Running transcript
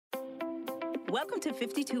Welcome to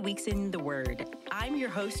 52 Weeks in the Word. I'm your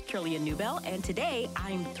host, Trillia Newbell, and today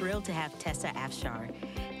I'm thrilled to have Tessa Afshar.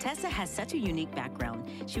 Tessa has such a unique background.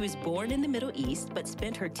 She was born in the Middle East, but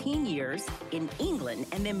spent her teen years in England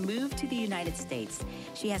and then moved to the United States.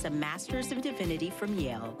 She has a Master's of Divinity from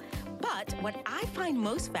Yale. But what I find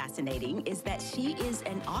most fascinating is that she is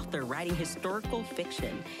an author writing historical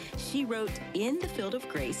fiction. She wrote In the Field of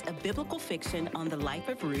Grace, a biblical fiction on the life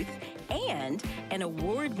of Ruth, and an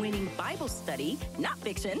award-winning Bible study, not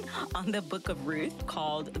fiction, on the book of Ruth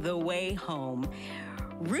called The Way Home.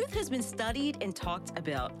 Ruth has been studied and talked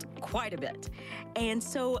about quite a bit. And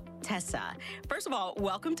so, Tessa, first of all,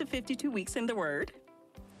 welcome to 52 Weeks in the Word.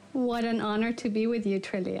 What an honor to be with you,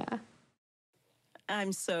 Trillia.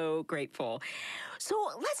 I'm so grateful.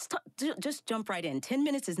 So let's just jump right in. 10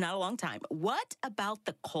 minutes is not a long time. What about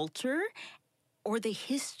the culture or the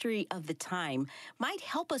history of the time might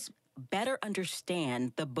help us better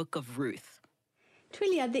understand the book of Ruth?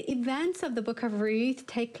 Trillia, the events of the book of Ruth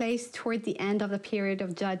take place toward the end of the period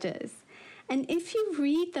of Judges. And if you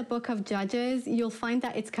read the book of Judges, you'll find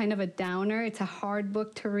that it's kind of a downer. It's a hard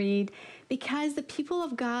book to read because the people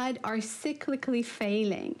of God are cyclically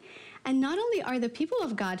failing. And not only are the people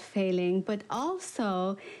of God failing, but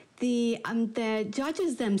also the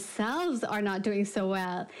judges themselves are not doing so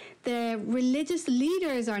well. The religious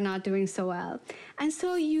leaders are not doing so well. And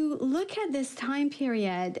so you look at this time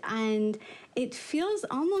period and it feels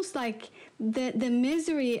almost like the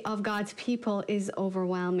misery of God's people is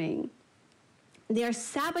overwhelming. They're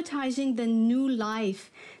sabotaging the new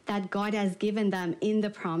life that God has given them in the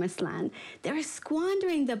promised land. They're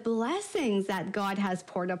squandering the blessings that God has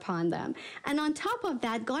poured upon them. And on top of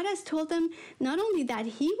that, God has told them not only that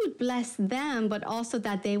He would bless them, but also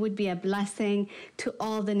that they would be a blessing to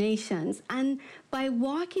all the nations. And by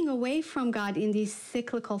walking away from God in this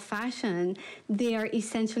cyclical fashion, they are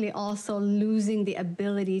essentially also losing the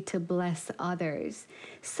ability to bless others.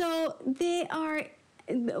 So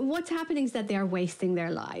what's happening is that they are wasting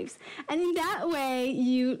their lives. And in that way,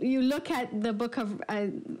 you look at the book of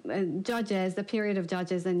Judges, the period of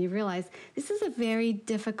Judges, and you realize this is a very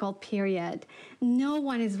difficult period. No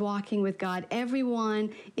one is walking with God. Everyone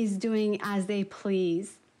is doing as they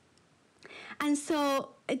please. And so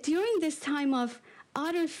during this time of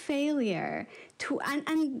utter failure,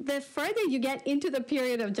 and the further you get into the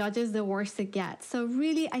period of Judges, the worse it gets. So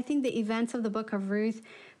really, I think the events of the book of Ruth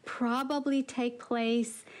probably take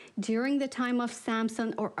place during the time of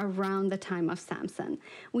Samson or around the time of Samson.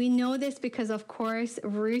 We know this because, of course,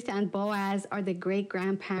 Ruth and Boaz are the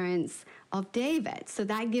great-grandparents of David. So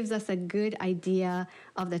that gives us a good idea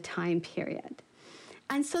of the time period.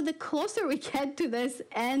 And so the closer we get to this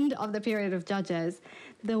end of the period of Judges,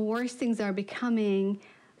 the worse things are becoming.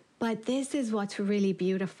 But this is what's really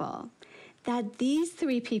beautiful, that these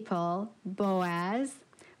three people, Boaz,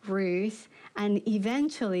 Ruth, and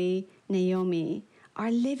eventually Naomi,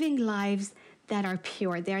 are living lives that are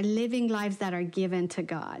pure. They're living lives that are given to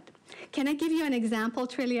God. Can I give you an example,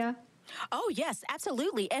 Trillia? Oh, yes,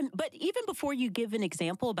 absolutely. But even before you give an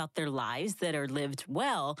example about their lives that are lived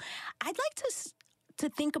well, I'd like to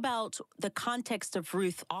think about the context of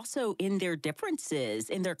Ruth also in their differences,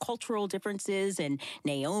 in their cultural differences, and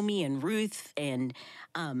Naomi and Ruth, and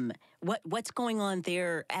what's going on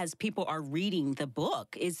there as people are reading the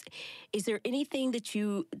book. Is there anything that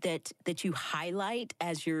you highlight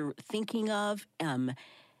as you're thinking of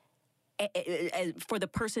for the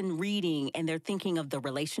person reading, and they're thinking of the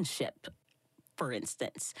relationship, for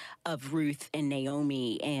instance, of Ruth and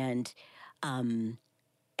Naomi and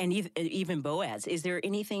even Boaz? Is there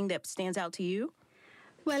anything that stands out to you?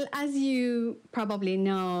 Well, as you probably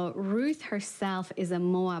know, Ruth herself is a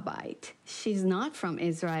Moabite. She's not from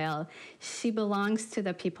Israel. She belongs to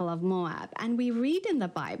the people of Moab. And we read in the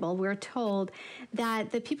Bible, we're told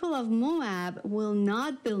that the people of Moab will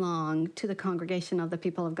not belong to the congregation of the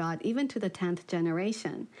people of God, even to the 10th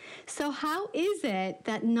generation. So how is it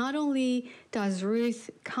that not only does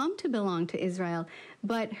Ruth come to belong to Israel,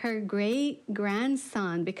 but her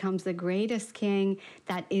great-grandson becomes the greatest king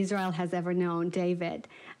that Israel has ever known, David.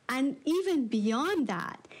 And even beyond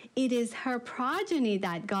that, it is her progeny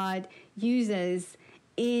that God uses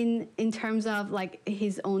in terms of like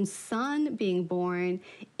his own son being born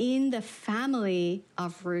in the family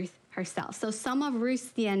of Ruth herself. So some of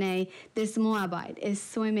Ruth's DNA, this Moabite, is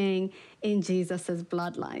swimming in Jesus's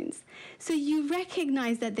bloodlines. So you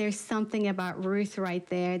recognize that there's something about Ruth right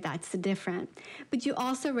there that's different. But you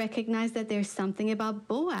also recognize that there's something about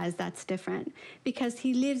Boaz that's different because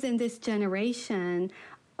he lives in this generation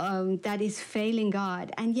that is failing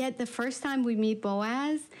God. And yet the first time we meet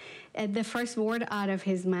Boaz, the first word out of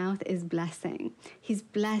his mouth is blessing. He's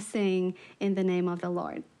blessing in the name of the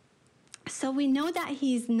Lord. So we know that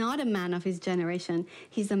he's not a man of his generation.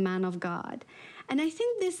 He's a man of God. And I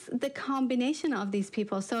think the combination of these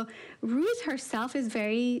people, so Ruth herself is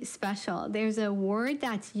very special. There's a word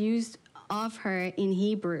that's used of her in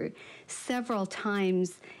Hebrew several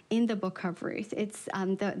times in the book of Ruth. It's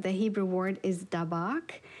the Hebrew word is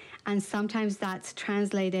dabak, and sometimes that's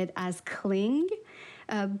translated as cling.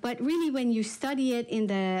 But really, when you study it in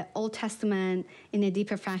the Old Testament in a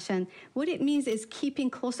deeper fashion, what it means is keeping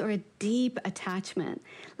close or a deep attachment,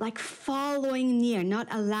 like following near, not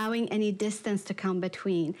allowing any distance to come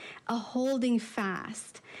between, a holding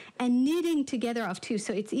fast, and knitting together of two.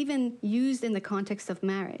 So it's even used in the context of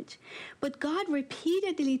marriage. But God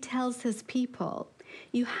repeatedly tells his people,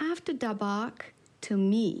 you have to dabak to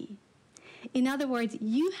me. In other words,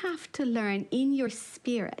 you have to learn in your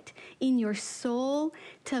spirit, in your soul,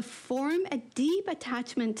 to form a deep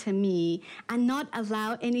attachment to me and not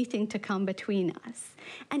allow anything to come between us.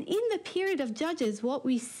 And in the period of Judges, what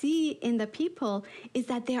we see in the people is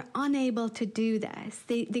that they're unable to do this.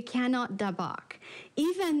 They cannot dabak.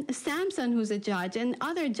 Even Samson, who's a judge, and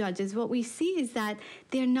other judges, what we see is that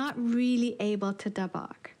they're not really able to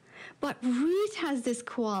dabak. But Ruth has this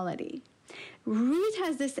quality. Ruth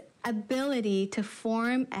has this ability to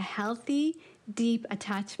form a healthy, deep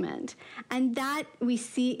attachment. And that we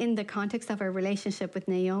see in the context of her relationship with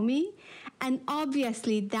Naomi. And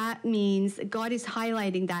obviously that means God is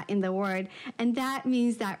highlighting that in the word. And that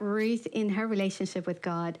means that Ruth, in her relationship with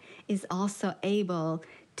God, is also able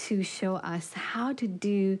to show us how to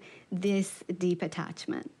do this deep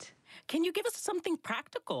attachment. Can you give us something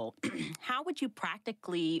practical? How would you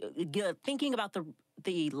practically, thinking about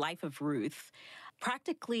the life of Ruth,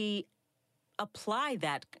 practically apply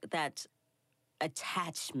that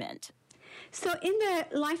attachment? So in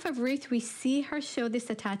the life of Ruth, we see her show this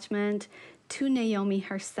attachment to Naomi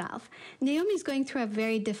herself. Naomi's going through a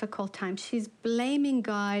very difficult time. She's blaming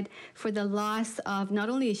God for the loss of, not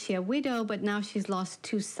only is she a widow, but now she's lost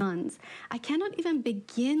 2 sons. I cannot even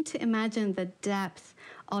begin to imagine the depth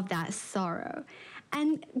of that sorrow.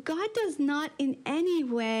 And God does not in any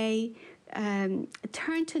way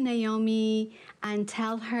turn to Naomi and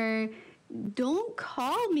tell her, don't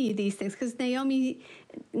call me these things, because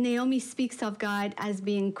Naomi speaks of God as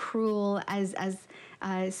being cruel, as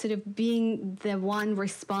sort of being the one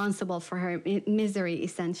responsible for her misery,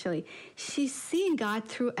 essentially. She's seeing God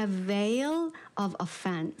through a veil of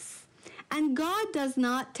offense. And God does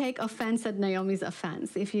not take offense at Naomi's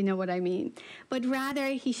offense, if you know what I mean. But rather,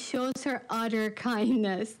 he shows her utter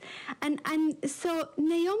kindness. And so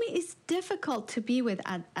Naomi is difficult to be with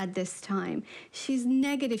at this time. She's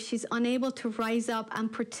negative. She's unable to rise up and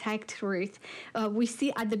protect Ruth. We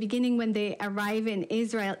see at the beginning when they arrive in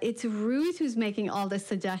Israel, it's Ruth who's making all the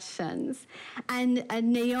suggestions. And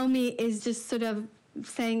Naomi is just sort of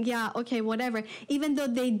saying, yeah, okay, whatever. Even though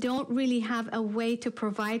they don't really have a way to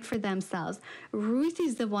provide for themselves, Ruth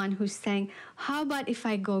is the one who's saying, how about if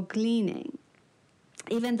I go gleaning?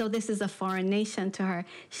 Even though this is a foreign nation to her,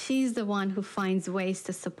 she's the one who finds ways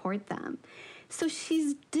to support them. So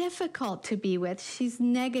she's difficult to be with. She's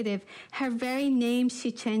negative. Her very name she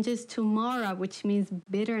changes to Mara, which means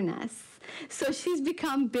bitterness. So she's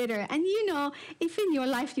become bitter. And you know, if in your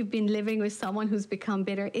life you've been living with someone who's become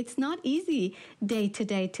bitter, it's not easy day to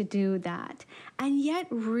day to do that. And yet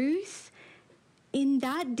Ruth, in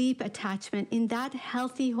that deep attachment, in that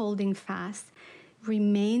healthy holding fast,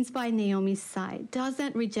 remains by Naomi's side,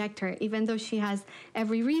 doesn't reject her, even though she has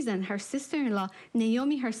every reason. Her sister-in-law,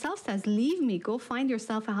 Naomi herself, says, leave me, go find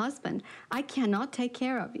yourself a husband. I cannot take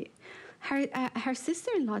care of you. Her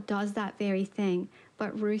sister-in-law does that very thing,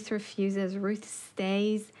 but Ruth refuses. Ruth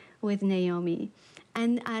stays with Naomi.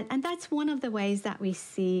 And that's one of the ways that we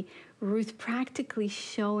see Ruth practically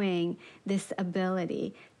showing this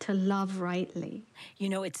ability to love rightly. You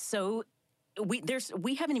know, it's so...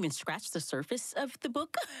 We haven't even scratched the surface of the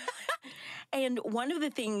book. And one of the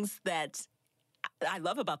things that I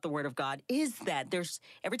love about the Word of God is that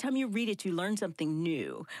every time you read it, you learn something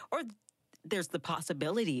new, or there's the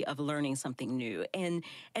possibility of learning something new. And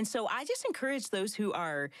so I just encourage those who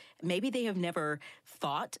maybe they have never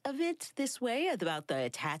thought of it this way, about the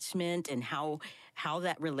attachment and how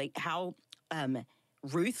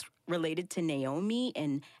Ruth related to Naomi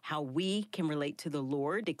and how we can relate to the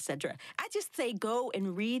Lord, etc. I just say go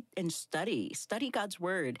and read and study God's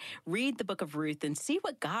word, read the book of Ruth and see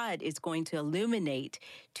what God is going to illuminate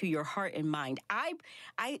to your heart and mind.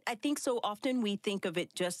 I think so often we think of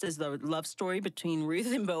it just as the love story between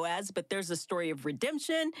Ruth and Boaz, but there's a story of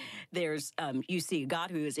redemption. There's, you see God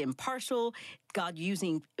who is impartial, God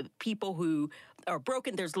using people who are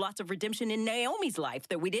broken. There's lots of redemption in Naomi's life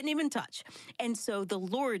that we didn't even touch. And so the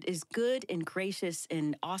Lord is good and gracious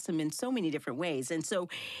and awesome in so many different ways. And so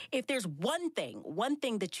if there's one thing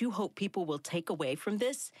that you hope people will take away from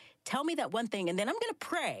this, tell me that one thing. And then I'm going to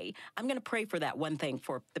pray. I'm going to pray for that one thing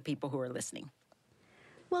for the people who are listening.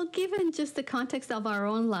 Well, given just the context of our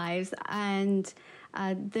own lives and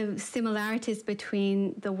the similarities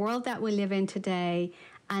between the world that we live in today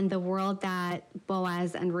and the world that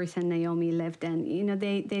Boaz and Ruth and Naomi lived in. You know,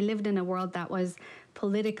 they lived in a world that was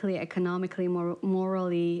politically, economically,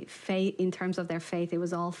 morally, in terms of their faith, it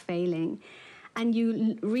was all failing. And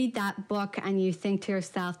you read that book and you think to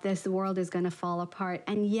yourself, this world is going to fall apart.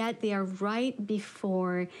 And yet they are right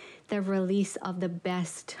before the release of the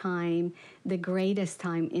best time, the greatest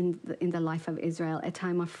time in the life of Israel, a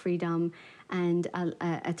time of freedom and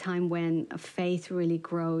a time when faith really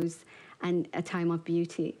grows and a time of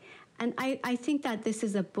beauty. And I think that this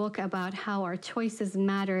is a book about how our choices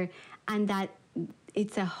matter and that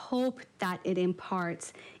it's a hope that it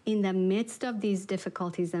imparts in the midst of these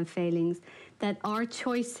difficulties and failings, that our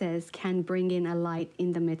choices can bring in a light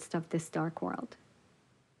in the midst of this dark world.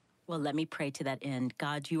 Well, let me pray to that end.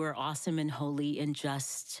 God, you are awesome and holy and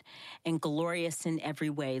just and glorious in every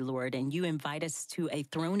way, Lord. And you invite us to a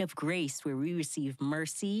throne of grace where we receive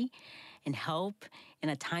mercy and help in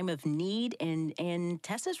a time of need. And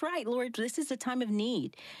Tessa's right, Lord, this is a time of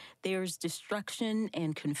need. There's destruction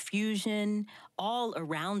and confusion all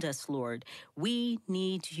around us, Lord. We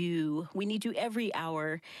need you. We need you every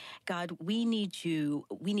hour. God, we need you.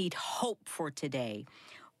 We need hope for today.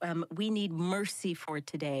 We need mercy for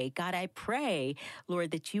today. God, I pray, Lord,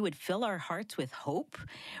 that you would fill our hearts with hope,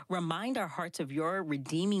 remind our hearts of your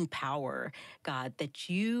redeeming power, God, that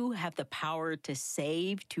you have the power to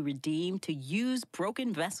save, to redeem, to use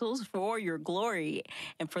broken vessels for your glory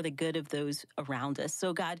and for the good of those around us.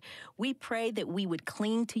 So, God, we pray that we would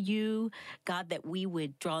cling to you, God, that we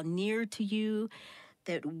would draw near to you,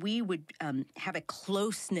 that we would have a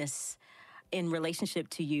closeness in relationship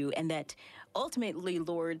to you, and that ultimately,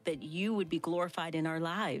 Lord, that you would be glorified in our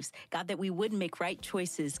lives. God, that we would make right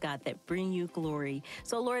choices, God, that bring you glory.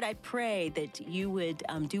 So, Lord, I pray that you would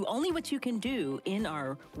do only what you can do in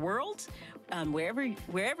our world,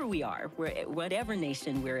 wherever we are, whatever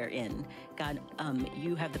nation we're in. God,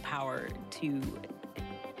 you have the power to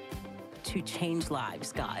change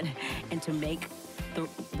lives, God, and to make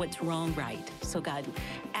what's wrong right. So, God,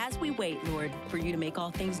 as we wait, Lord, for you to make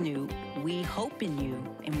all things new, we hope in you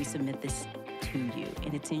and we submit this to you.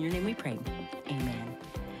 And it's in your name we pray. Amen.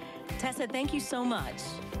 Tessa, thank you so much.